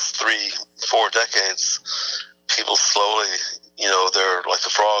the last 3-4 decades, people slowly, they're like the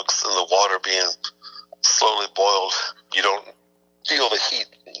frogs in the water being slowly boiled. You don't feel the heat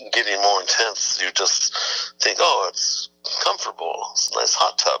getting more intense. You just think, it's comfortable. It's a nice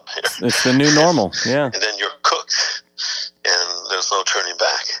hot tub here. It's the new normal, yeah. And then you're cooked, and there's no turning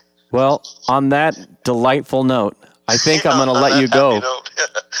back. Well, on that delightful note, I think I'm going to let you go.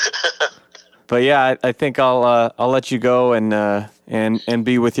 But yeah, I think I'll let you go and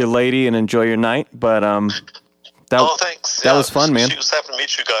be with your lady and enjoy your night. But thanks. That was fun, man. She was happy to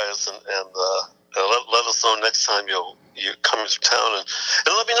meet you guys, and let us know next time you're coming to town, and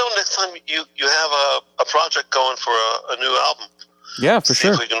let me know next time you have a project going for a new album. Yeah, for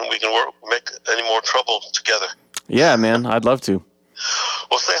sure. See if we can make any more trouble together. Yeah, man, I'd love to.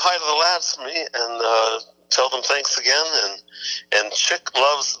 Well, say hi to the lads for me, and tell them thanks again. And Chick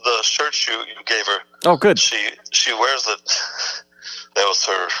loves the shirt you gave her. Oh, good. She wears it. That was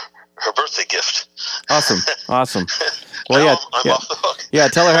her birthday gift. Awesome. Well, I'm off the hook. Yeah,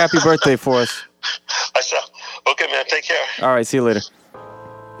 tell her happy birthday for us. I shall. Okay, man. Take care. All right, see you later.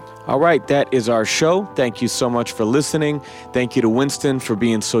 All right, that is our show. Thank you so much for listening. Thank you to Winston for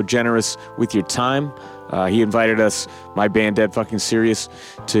being so generous with your time. He invited us, my band Dead Fucking Serious,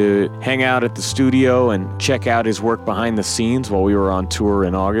 to hang out at the studio and check out his work behind the scenes while we were on tour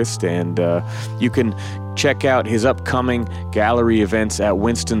in August. And you can check out his upcoming gallery events at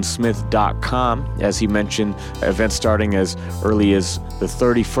winstonsmith.com. As he mentioned, events starting as early as the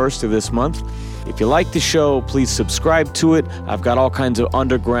 31st of this month. If you like the show, please subscribe to it. I've got all kinds of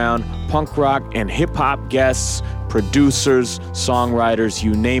underground punk rock and hip-hop guests, producers, songwriters,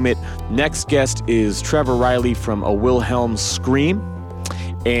 you name it. Next guest is Trevor Riley from A Wilhelm Scream.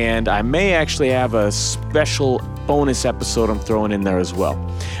 And I may actually have a special bonus episode I'm throwing in there as well.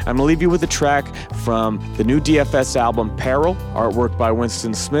 I'm going to leave you with a track from the new DFS album, Peril, artwork by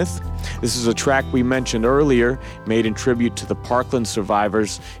Winston Smith. This is a track we mentioned earlier, made in tribute to the Parkland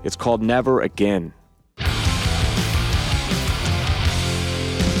survivors. It's called Never Again.